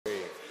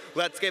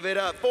Let's give it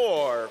up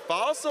for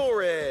Fossil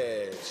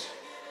Ridge.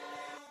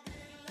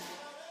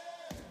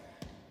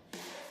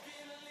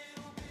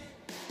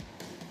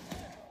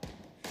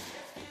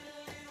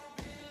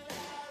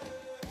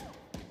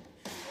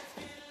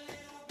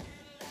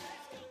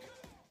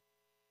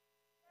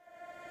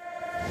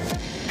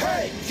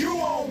 Hey, you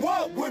on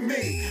what with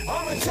me?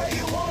 I'ma tell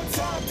you one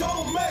time,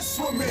 don't mess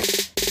with me.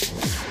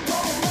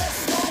 Don't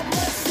mess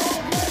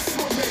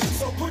with me.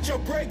 So put your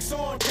brakes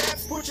on,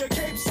 caps, put your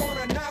capes on,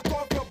 and knock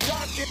off your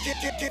block,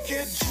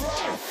 get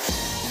drunk.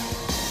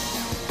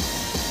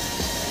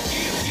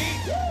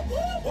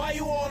 Why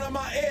you all in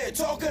my ear,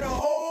 talking a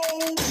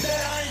whole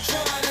that I ain't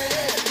trying to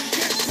hear?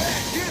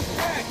 Get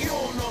back, you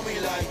don't know me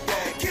like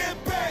that.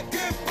 Get back,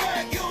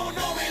 you don't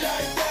know me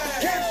like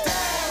that. Get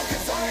down,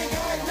 cause I ain't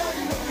got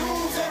nothing to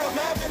lose, and I'm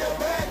having a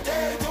bad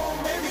day.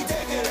 Don't make me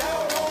take it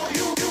out on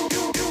you.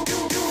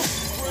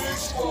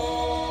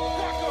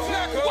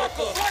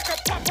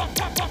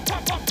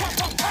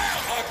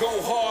 I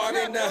go hard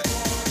in the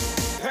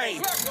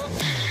paint.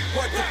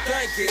 What you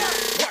thinking?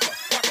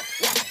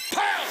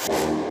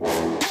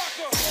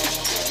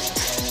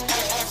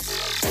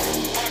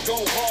 I go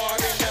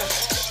hard in the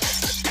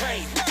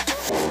paint.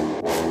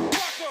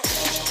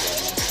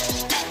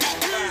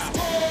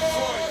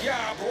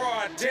 Y'all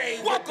broad day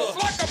with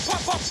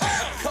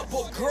a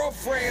couple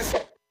girlfriends.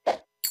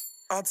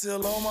 I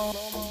tell Oma,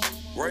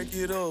 break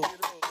it up,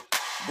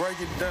 break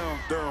it down,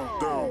 down.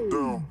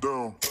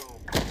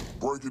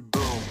 Break it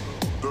down,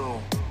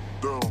 down.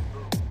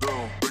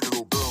 Break it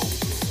up, down.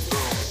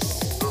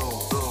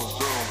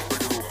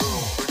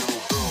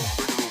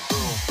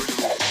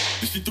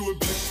 She threw it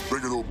back,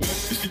 break it up.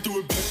 She threw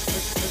it back.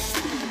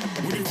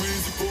 When it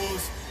rains, it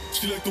pours.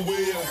 She like the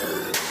way I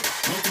heard.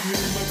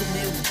 Michael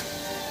Mary.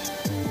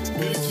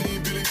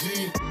 Billie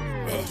Jean.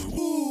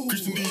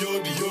 Christian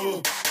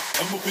Dior.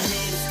 I'm up in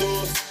all the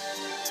stores.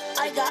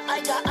 I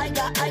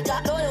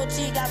got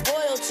loyalty, got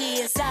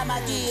royalty inside my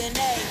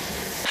DNA.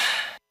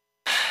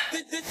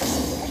 This is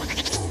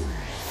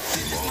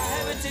my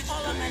heritage,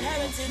 all of my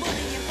heritage.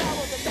 Money and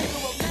power, the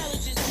maker of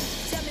marriages.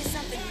 Tell me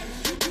something,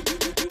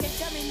 you can't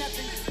tell me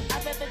nothing.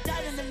 I'd rather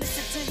die than to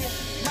listen to you.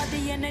 My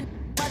DNA.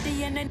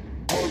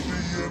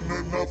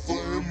 Not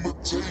for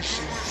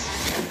imitation.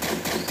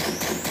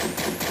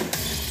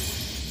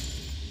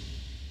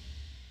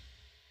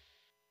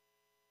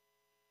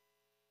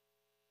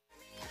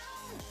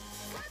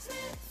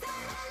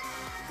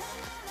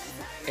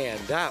 And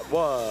that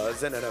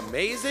was an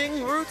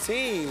amazing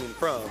routine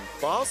from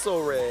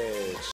Fossil Ridge.